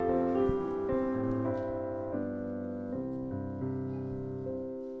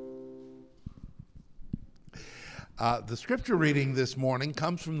The scripture reading this morning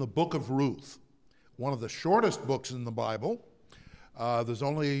comes from the book of Ruth, one of the shortest books in the Bible. There's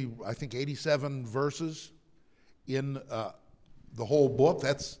only, I think, 87 verses in the whole book.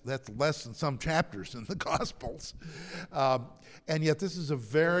 That's less than some chapters in the Gospels. And yet this is a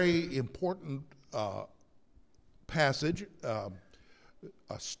very important passage,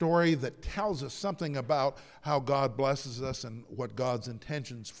 a story that tells us something about how God blesses us and what God's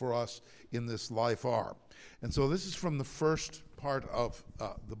intentions for us in this life are. And so this is from the first part of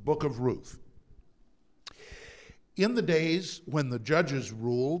the book of Ruth. In the days when the judges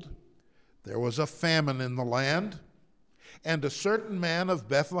ruled, there was a famine in the land, and a certain man of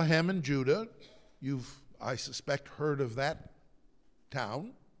Bethlehem in Judah, you've, I suspect, heard of that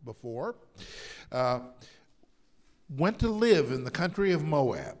town before, went to live in the country of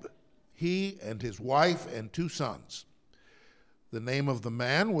Moab, he and his wife and 2 sons. The name of the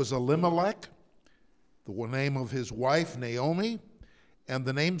man was Elimelech, the name of his wife Naomi, and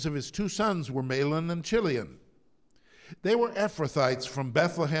the names of his 2 sons were Mahlon and Chilion. They were Ephrathites from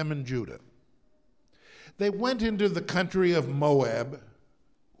Bethlehem in Judah. They went into the country of Moab,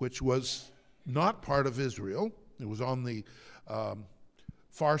 which was not part of Israel. It was on the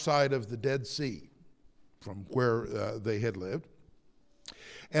far side of the Dead Sea from where they had lived.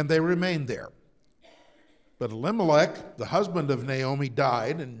 And they remained there. But Elimelech, the husband of Naomi,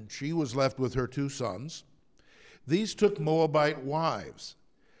 died, and she was left with her 2 sons. These took Moabite wives.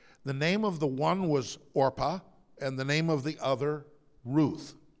 The name of the one was Orpah, and the name of the other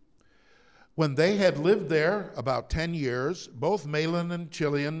Ruth. When they had lived there about 10 years, both Mahlon and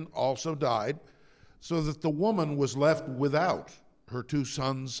Chilion also died, so that the woman was left without her 2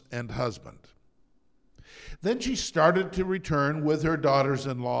 sons and husband. Then she started to return with her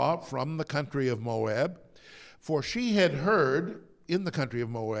daughters-in-law from the country of Moab, for she had heard in the country of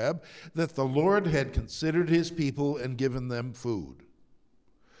Moab that the Lord had considered his people and given them food.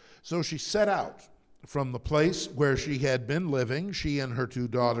 So she set out from the place where she had been living, she and her 2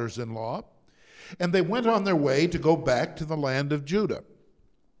 daughters-in-law, and they went on their way to go back to the land of Judah.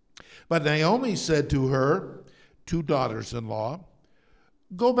 But Naomi said to her 2 daughters-in-law,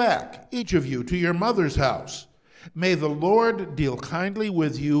 "Go back, each of you, to your mother's house. May the Lord deal kindly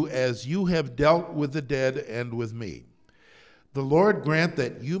with you as you have dealt with the dead and with me. The Lord grant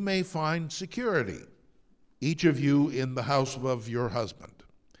that you may find security, each of you in the house of your husband."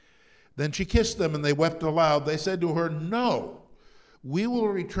 Then she kissed them, and they wept aloud. They said to her, "No, we will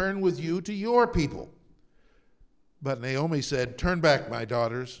return with you to your people." But Naomi said, "Turn back, my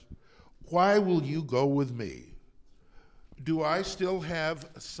daughters. Why will you go with me? Do I still have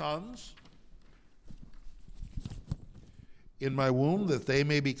sons in my womb that they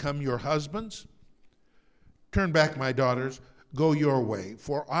may become your husbands? Turn back, my daughters, go your way,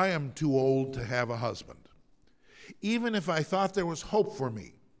 for I am too old to have a husband. Even if I thought there was hope for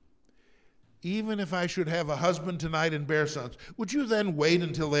me, even if I should have a husband tonight and bear sons, would you then wait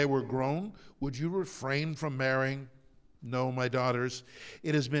until they were grown? Would you refrain from marrying? No, my daughters,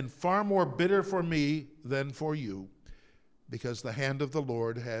 it has been far more bitter for me than for you, because the hand of the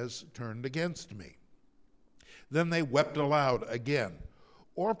Lord has turned against me." Then they wept aloud again.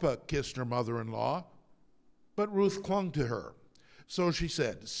 Orpah kissed her mother-in-law, but Ruth clung to her. So she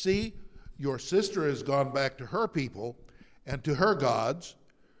said, "See, your sister has gone back to her people and to her gods.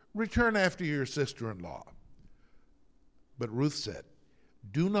 Return after your sister-in-law." But Ruth said,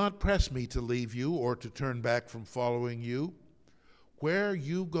 "Do not press me to leave you or to turn back from following you. Where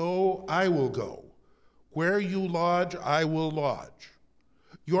you go, I will go. Where you lodge, I will lodge.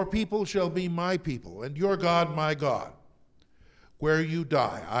 Your people shall be my people, and your God my God. Where you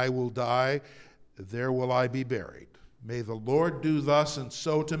die, I will die. There will I be buried. May the Lord do thus and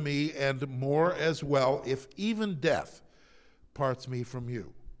so to me, and more as well, if even death parts me from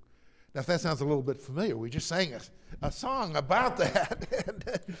you." Now, if that sounds a little bit familiar, we just sang a song about that.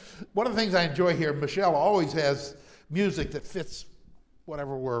 And one of the things I enjoy here, Michelle always has music that fits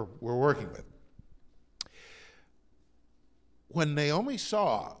whatever we're working with. When Naomi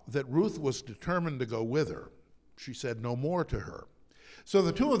saw that Ruth was determined to go with her, she said no more to her. So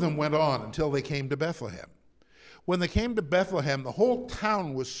the 2 of them went on until they came to Bethlehem. When they came to Bethlehem, the whole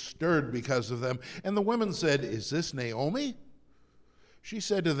town was stirred because of them, and the women said, "Is this Naomi?" She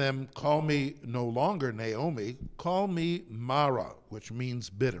said to them, "Call me no longer Naomi, call me Mara," which means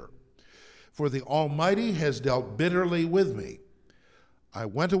bitter. "For the Almighty has dealt bitterly with me. I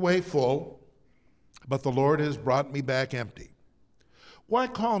went away full, but the Lord has brought me back empty. Why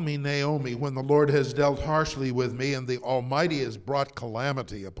call me Naomi when the Lord has dealt harshly with me and the Almighty has brought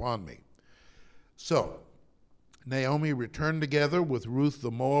calamity upon me?" So Naomi returned together with Ruth the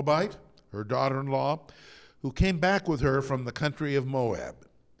Moabite, her daughter-in-law, who came back with her from the country of Moab.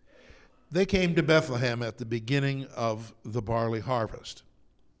 They came to Bethlehem at the beginning of the barley harvest.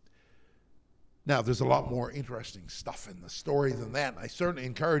 Now, there's a lot more interesting stuff in the story than that. I certainly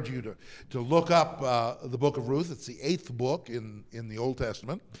encourage you to look up the book of Ruth. It's the 8th book in the Old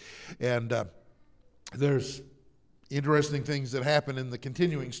Testament. And there's interesting things that happen in the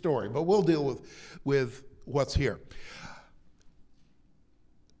continuing story. But we'll deal with what's here.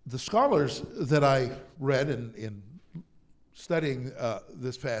 The scholars that I read in studying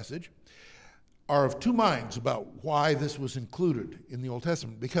this passage are of two minds about why this was included in the Old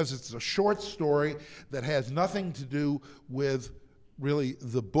Testament, because it's a short story that has nothing to do with really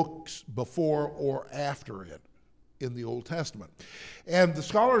the books before or after it in the Old Testament. And the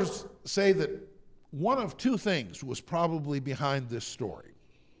scholars say that one of two things was probably behind this story.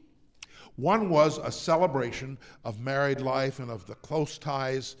 One was a celebration of married life and of the close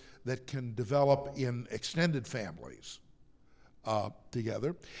ties that can develop in extended families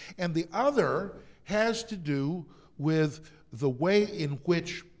together. And the other has to do with the way in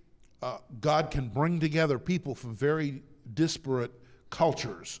which God can bring together people from very disparate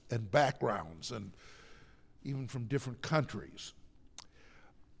cultures and backgrounds and even from different countries.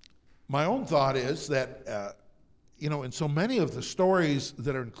 My own thought is that, in so many of the stories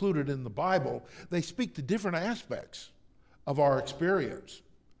that are included in the Bible, they speak to different aspects of our experience.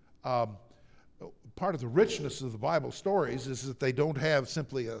 Part of the richness of the Bible stories is that they don't have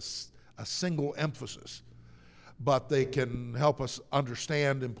simply a single emphasis, but they can help us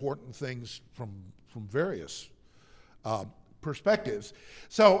understand important things from various perspectives.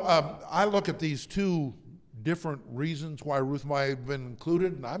 So I look at these two different reasons why Ruth might have been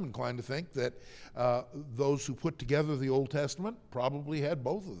included, and I'm inclined to think that those who put together the Old Testament probably had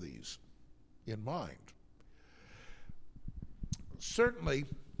both of these in mind. Certainly,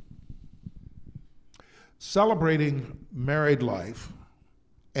 celebrating married life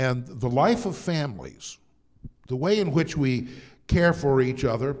and the life of families, the way in which we care for each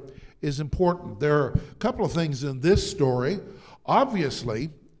other, is important. There are a couple of things in this story.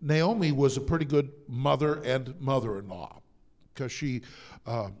 Obviously, Naomi was a pretty good mother and mother-in-law because she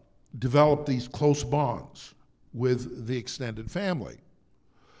developed these close bonds with the extended family.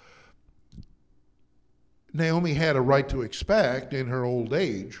 Naomi had a right to expect in her old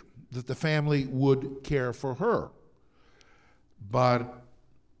age that the family would care for her. But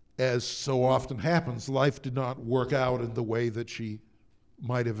as so often happens, life did not work out in the way that she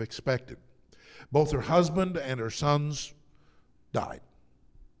might have expected. Both her husband and her sons died.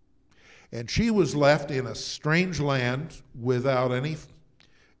 And she was left in a strange land without any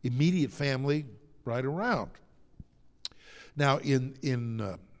immediate family right around. Now,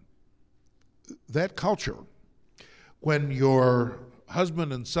 in that culture, when your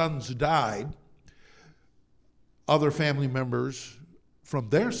husband and sons died, other family members from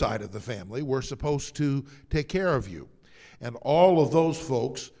their side of the family were supposed to take care of you. And all of those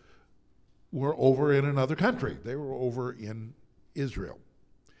folks were over in another country. They were over in Israel.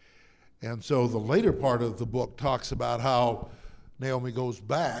 And so the later part of the book talks about how Naomi goes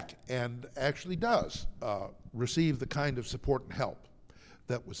back and actually does receive the kind of support and help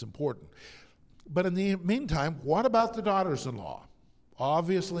that was important. But in the meantime, what about the daughters-in-law?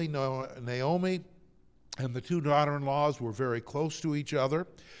 Obviously, Naomi and the two daughter-in-laws were very close to each other,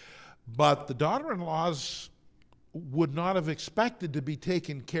 but the daughter-in-laws would not have expected to be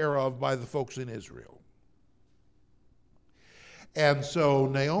taken care of by the folks in Israel. And so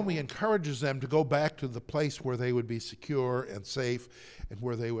Naomi encourages them to go back to the place where they would be secure and safe and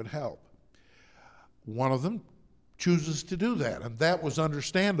where they would help. One of them chooses to do that, and that was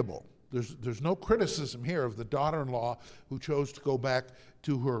understandable. There's no criticism here of the daughter-in-law who chose to go back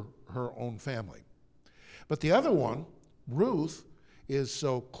to her own family. But the other one, Ruth, is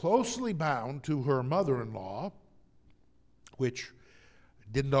so closely bound to her mother-in-law, which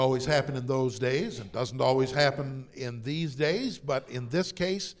didn't always happen in those days and doesn't always happen in these days, but in this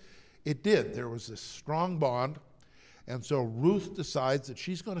case, it did. There was this strong bond, and so Ruth decides that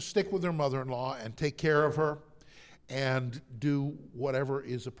she's going to stick with her mother-in-law and take care of her and do whatever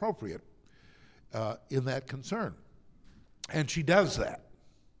is appropriate in that concern. And she does that.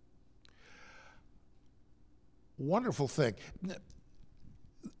 Wonderful thing.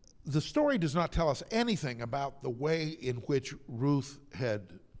 The story does not tell us anything about the way in which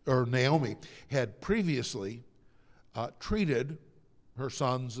Naomi had previously treated her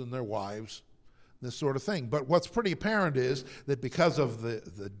sons and their wives, this sort of thing. But what's pretty apparent is that because of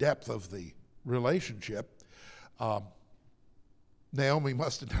the depth of the relationship, Naomi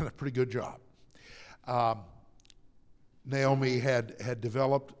must have done a pretty good job. Naomi had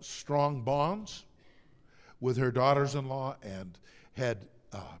developed strong bonds with her daughters-in-law and had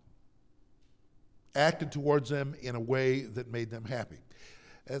acted towards them in a way that made them happy.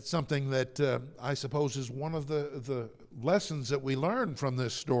 It's something that I suppose is one of the lessons that we learn from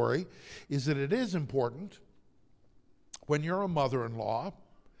this story, is that it is important when you're a mother-in-law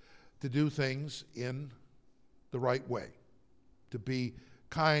to do things in the right way, to be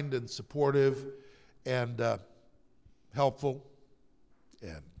kind and supportive and helpful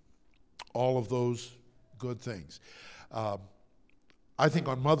and all of those good things. I think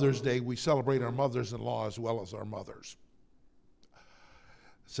on Mother's Day we celebrate our mothers-in-law as well as our mothers.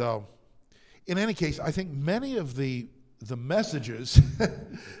 So, in any case, I think many of the messages,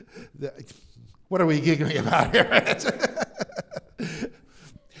 what are we giggling about here?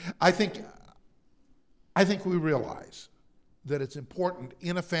 I think we realize that it's important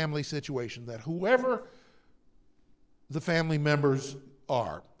in a family situation that whoever the family members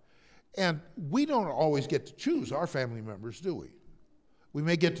are, and we don't always get to choose our family members, do we? We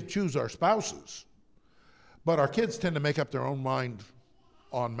may get to choose our spouses, but our kids tend to make up their own mind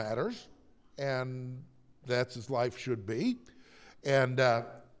on matters, and that's as life should be. And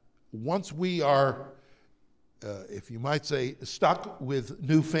once we are, if you might say, stuck with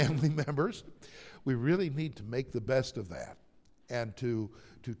new family members, we really need to make the best of that and to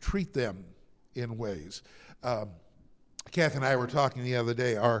treat them in ways. Kathy and I were talking the other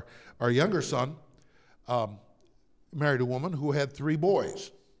day. Our younger son married a woman who had 3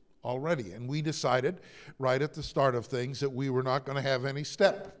 boys already, and we decided right at the start of things that we were not going to have any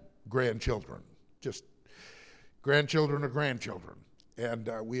step-grandchildren, just grandchildren or grandchildren. And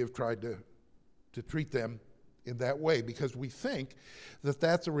we have tried to treat them in that way because we think that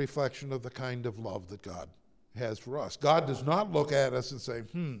that's a reflection of the kind of love that God has for us. God does not look at us and say,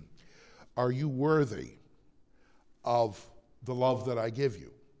 are you worthy of the love that I give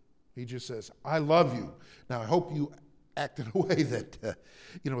you? He just says, I love you. Now, I hope you act in a way that,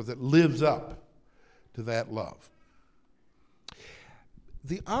 that lives up to that love.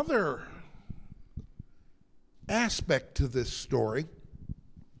 The other aspect to this story,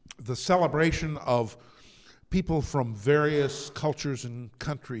 the celebration of people from various cultures and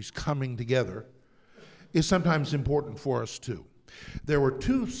countries coming together, is sometimes important for us too. There were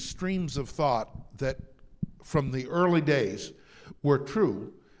 2 streams of thought that from the early days were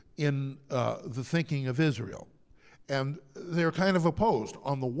true in the thinking of Israel. And they're kind of opposed.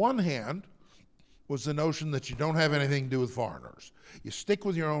 On the one hand was the notion that you don't have anything to do with foreigners. You stick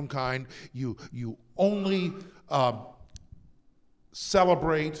with your own kind. You only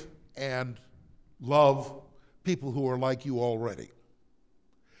celebrate and love people who are like you already.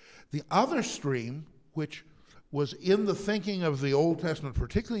 The other stream, which was in the thinking of the Old Testament,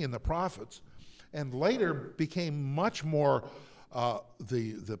 particularly in the prophets, and later became much more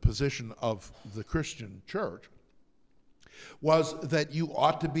the position of the Christian church, was that you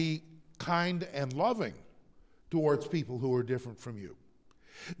ought to be kind and loving towards people who are different from you.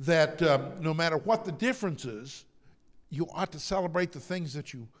 That no matter what the difference is, you ought to celebrate the things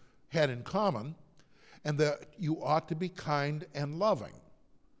that you had in common, and that you ought to be kind and loving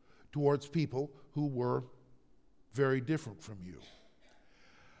towards people who were very different from you.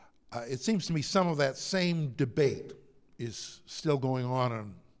 It seems to me some of that same debate is still going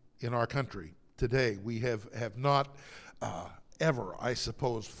on in our country today. We have not ever, I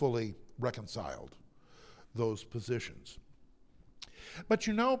suppose, fully reconciled those positions. But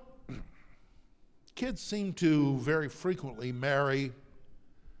kids seem to very frequently marry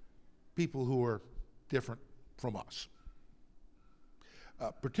people who are different from us.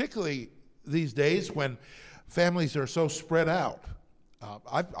 Particularly these days when families are so spread out.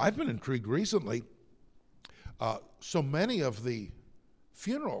 I've been intrigued recently. So many of the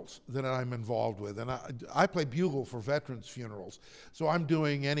funerals that I'm involved with, and I play bugle for veterans' funerals, so I'm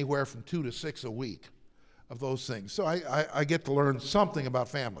doing anywhere from 2 to 6 a week of those things. So I get to learn something about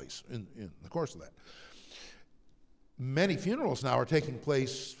families in the course of that. Many funerals now are taking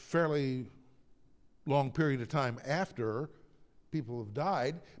place fairly long period of time after people have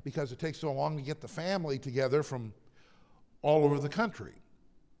died because it takes so long to get the family together from all over the country.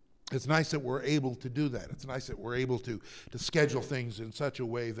 It's nice that we're able to do that. It's nice that we're able to schedule things in such a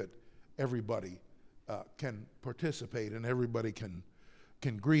way that everybody can participate and everybody can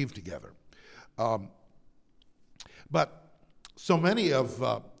grieve together. But so many of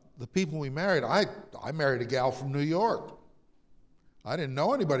the people we married, I married a gal from New York. I didn't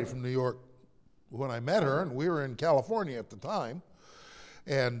know anybody from New York when I met her, and we were in California at the time.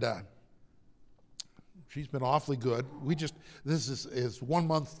 And she's been awfully good. This is 1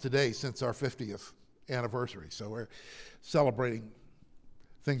 month today since our 50th anniversary, so we're celebrating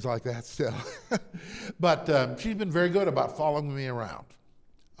things like that still. But she's been very good about following me around.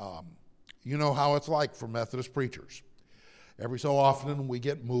 You know how it's like for Methodist preachers. Every so often we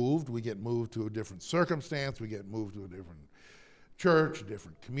get moved to a different circumstance, we get moved to a different church, a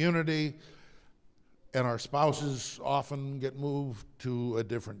different community, and our spouses often get moved to a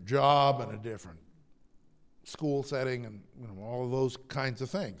different job and a different school setting and all of those kinds of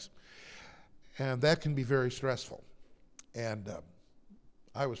things. And that can be very stressful. And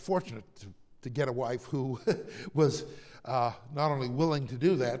I was fortunate to get a wife who was not only willing to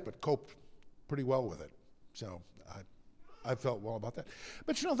do that, but coped pretty well with it. So I felt well about that.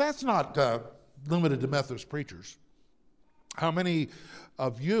 But that's not limited to Methodist preachers. How many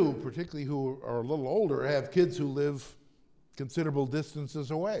of you, particularly who are a little older, have kids who live considerable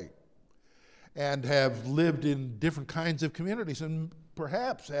distances away and have lived in different kinds of communities and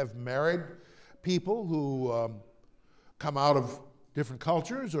perhaps have married people who come out of different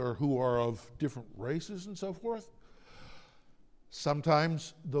cultures or who are of different races and so forth?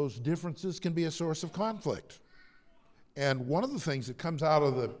 Sometimes those differences can be a source of conflict. And one of the things that comes out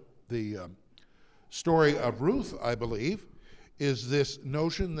of the story of Ruth, I believe, is this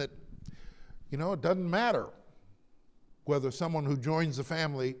notion that, it doesn't matter whether someone who joins the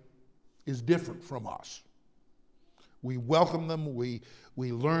family is different from us. We welcome them, we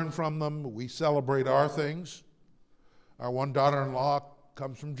learn from them, we celebrate our things. Our one daughter-in-law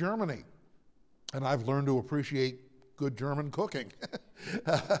comes from Germany, and I've learned to appreciate good German cooking,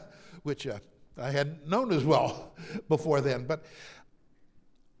 which I hadn't known as well before then. But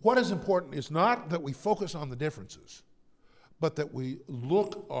what is important is not that we focus on the differences, but that we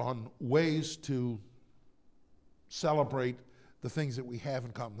look on ways to celebrate the things that we have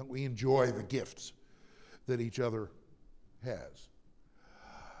in common, that we enjoy the gifts that each other has.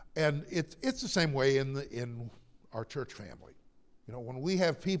 And it's the same way in our church family. When we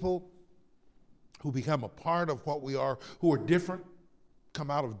have people who become a part of what we are, who are different,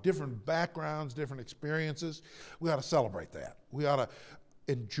 come out of different backgrounds, different experiences, we ought to celebrate that. We ought to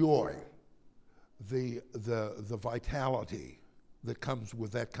enjoy the vitality that comes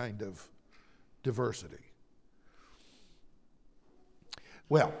with that kind of diversity.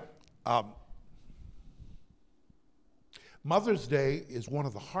 Well, Mother's Day is one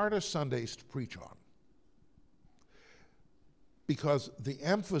of the hardest Sundays to preach on because the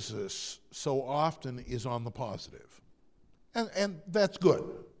emphasis so often is on the positive. And that's good.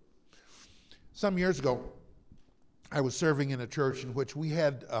 Some years ago, I was serving in a church in which we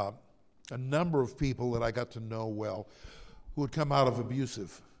had a number of people that I got to know well who had come out of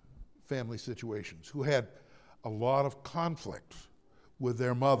abusive family situations, who had a lot of conflict with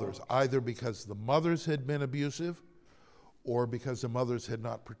their mothers, either because the mothers had been abusive or because the mothers had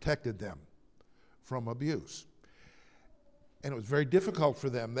not protected them from abuse. And it was very difficult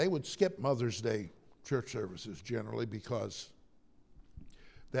for them. They would skip Mother's Day church services generally because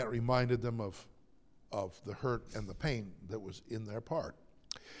that reminded them of the hurt and the pain that was in their part.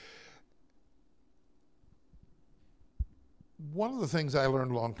 One of the things I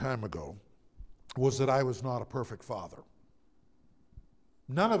learned a long time ago was that I was not a perfect father.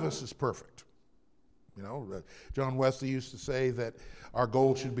 None of us is perfect. John Wesley used to say that our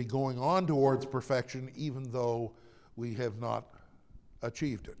goal should be going on towards perfection even though we have not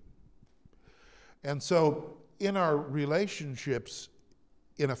achieved it. And so in our relationships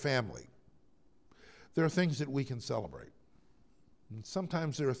in a family, there are things that we can celebrate. And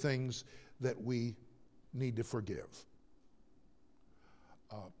sometimes there are things that we need to forgive.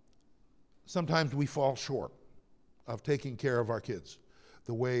 Sometimes we fall short of taking care of our kids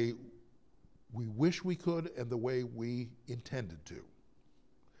the way we wish we could and the way we intended to.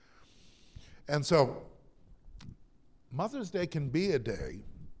 And so Mother's Day can be a day,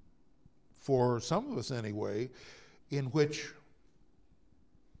 for some of us anyway, in which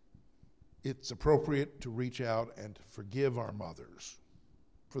it's appropriate to reach out and to forgive our mothers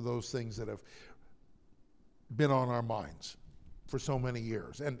for those things that have been on our minds for so many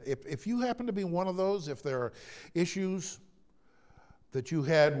years. And if you happen to be one of those, if there are issues that you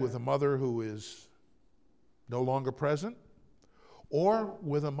had with a mother who is no longer present, or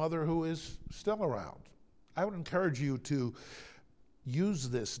with a mother who is still around, I would encourage you to use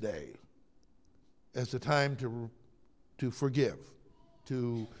this day as a time to forgive,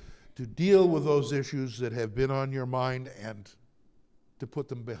 to deal with those issues that have been on your mind and to put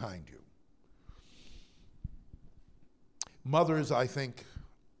them behind you. Mothers, I think,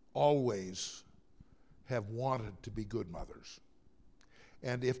 always have wanted to be good mothers.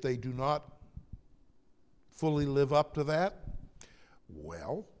 And if they do not fully live up to that,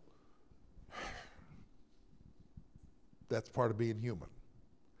 well, that's part of being human.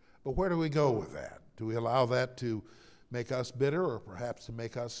 But where do we go with that? Do we allow that to make us bitter, or perhaps to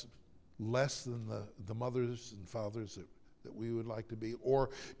make us less than the mothers and fathers that we would like to be? Or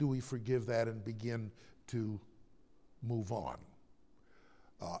do we forgive that and begin to move on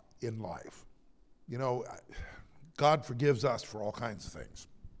in life? You know, God forgives us for all kinds of things.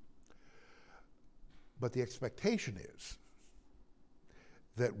 But the expectation is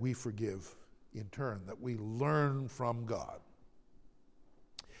that we forgive in turn, that we learn from God.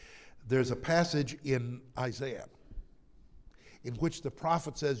 There's a passage in Isaiah in which the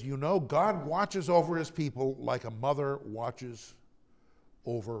prophet says, you know, God watches over his people like a mother watches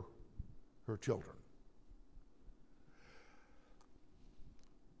over her children.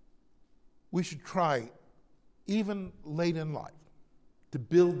 We should try, even late in life, to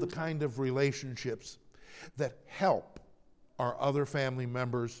build the kind of relationships that help our other family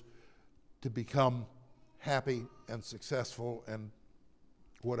members to become happy and successful and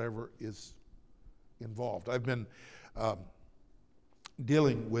whatever is involved. I've been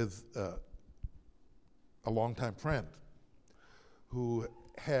dealing with a longtime friend who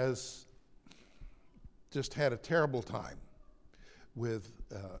has just had a terrible time with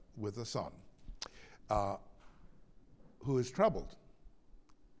a son who is troubled.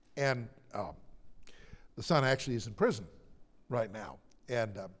 And the son actually is in prison right now.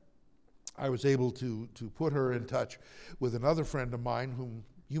 And I was able to put her in touch with another friend of mine whom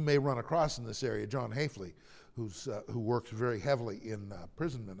you may run across in this area, John Hafley, who works very heavily in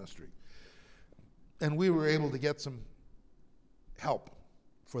prison ministry. And we were able to get some help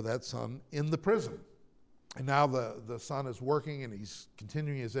for that son in the prison. And now the son is working and he's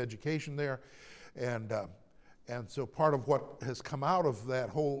continuing his education there. And so part of what has come out of that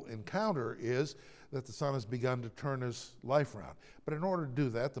whole encounter is that the son has begun to turn his life around. But in order to do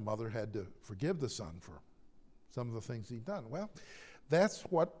that, the mother had to forgive the son for some of the things he'd done. Well, that's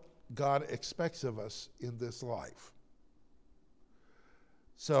what God expects of us in this life.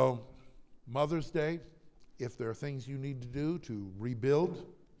 So, Mother's Day, if there are things you need to do to rebuild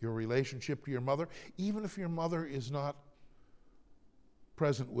your relationship to your mother, even if your mother is not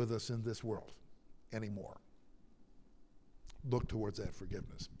present with us in this world anymore, look towards that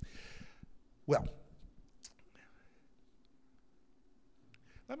forgiveness. Well,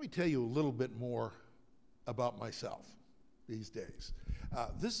 let me tell you a little bit more about myself these days.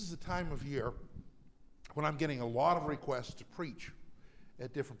 This is a time of year when I'm getting a lot of requests to preach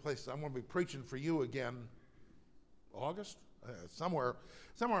at different places. I'm going to be preaching for you again August, somewhere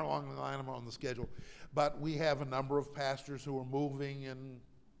along the line I'm on the schedule. But we have a number of pastors who are moving, and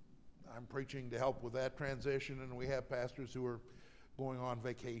I'm preaching to help with that transition, and we have pastors who are going on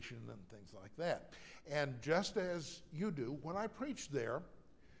vacation and things like that. And just as you do, when I preach there,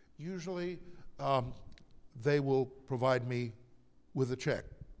 usually they will provide me with a check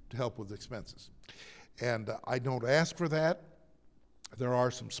to help with expenses. And I don't ask for that. There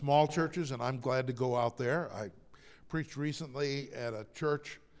are some small churches, and I'm glad to go out there. I preached recently at a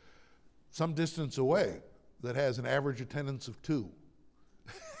church some distance away that has an average attendance of 2.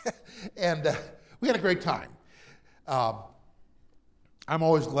 And we had a great time. I'm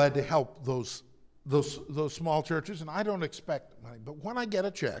always glad to help those small churches, and I don't expect money. But when I get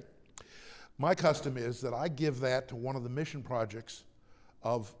a check, my custom is that I give that to one of the mission projects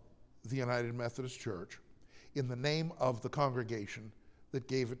of the United Methodist Church in the name of the congregation that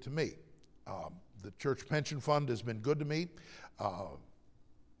gave it to me. The church pension fund has been good to me.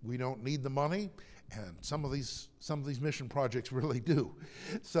 We don't need the money, and some of these mission projects really do.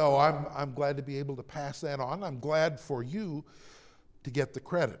 So I'm glad to be able to pass that on. I'm glad for you to get the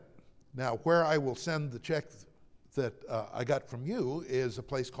credit. Now, where I will send the check that I got from you is a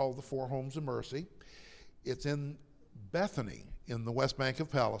place called the Four Homes of Mercy. It's in Bethany in the West Bank of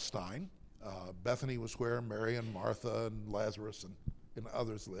Palestine. Bethany was where Mary and Martha and Lazarus and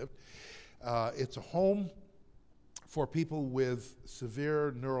others lived. It's a home for people with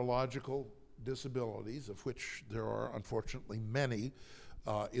severe neurological disabilities, of which there are unfortunately many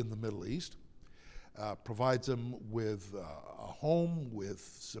in the Middle East. Provides them with a home, with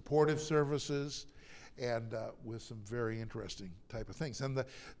supportive services, and with some very interesting type of things. And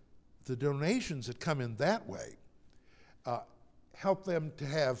the donations that come in that way help them to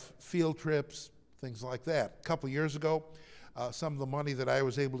have field trips, things like that. A couple years ago, some of the money that I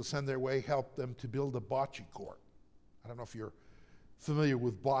was able to send their way helped them to build a bocce court. I don't know if you're familiar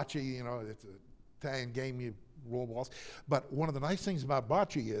with bocce, you know, it's an Italian game, you roll balls. But one of the nice things about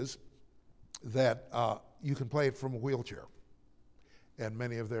bocce is that you can play it from a wheelchair. And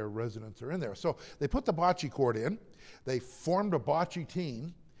many of their residents are in there. So they put the bocce court in, they formed a bocce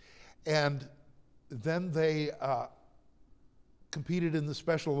team, and then they competed in the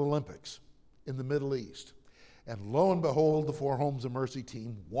Special Olympics in the Middle East. And lo and behold, the Four Homes of Mercy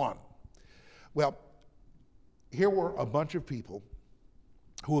team won. Well, here were a bunch of people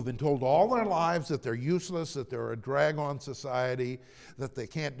who have been told all their lives that they're useless, that they're a drag on society, that they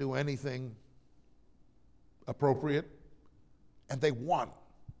can't do anything appropriate, and they won.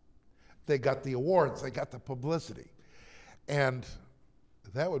 They got the awards, they got the publicity. And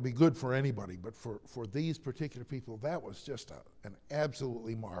that would be good for anybody, but for these particular people, that was just an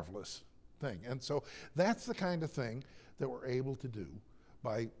absolutely marvelous thing. And so that's the kind of thing that we're able to do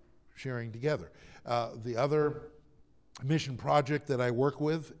by sharing together. The other mission project that I work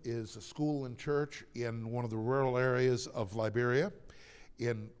with is a school and church in one of the rural areas of Liberia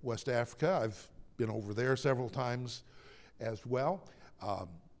in West Africa. I've been over there several times as well.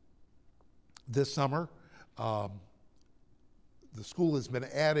 This summer, the school has been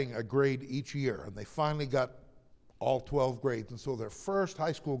adding a grade each year, and they finally got all 12 grades. And so their first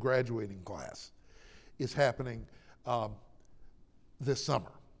high school graduating class is happening this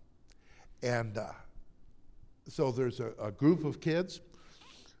summer. And so there's a group of kids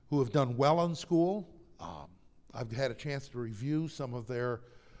who have done well in school. I've had a chance to review some of their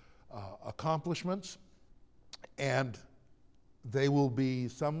accomplishments, and they will be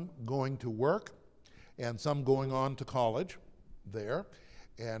some going to work and some going on to college there,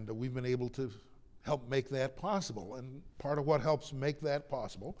 and we've been able to help make that possible. And part of what helps make that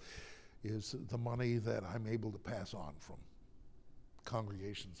possible is the money that I'm able to pass on from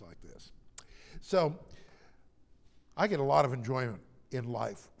congregations like this. So I get a lot of enjoyment in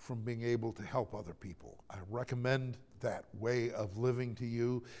life from being able to help other people. I recommend that way of living to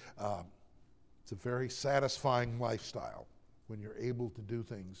you. It's a very satisfying lifestyle when you're able to do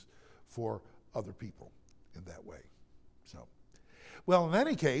things for other people in that way. So, well, in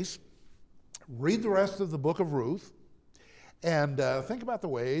any case, read the rest of the book of Ruth and think about the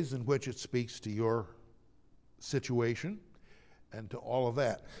ways in which it speaks to your situation and to all of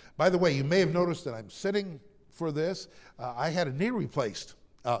that. By the way, you may have noticed that I'm sitting for this. I had a knee replaced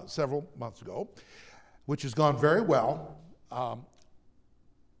several months ago, which has gone very well,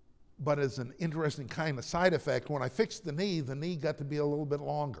 but as an interesting kind of side effect, when I fixed the knee got to be a little bit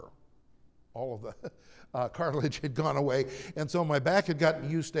longer. All of the cartilage had gone away, and so my back had gotten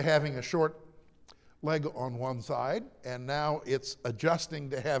used to having a short leg on one side, and now it's adjusting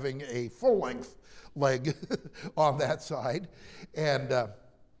to having a full-length leg on that side, and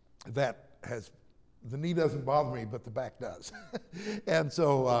that has, the knee doesn't bother me, but the back does. And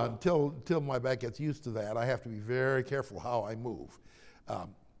so until my back gets used to that, I have to be very careful how I move.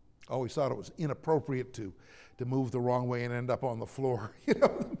 Always thought it was inappropriate to move the wrong way and end up on the floor, in the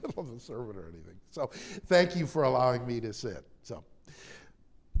middle of the sermon or anything. So thank you for allowing me to sit. So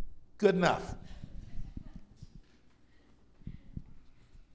good enough.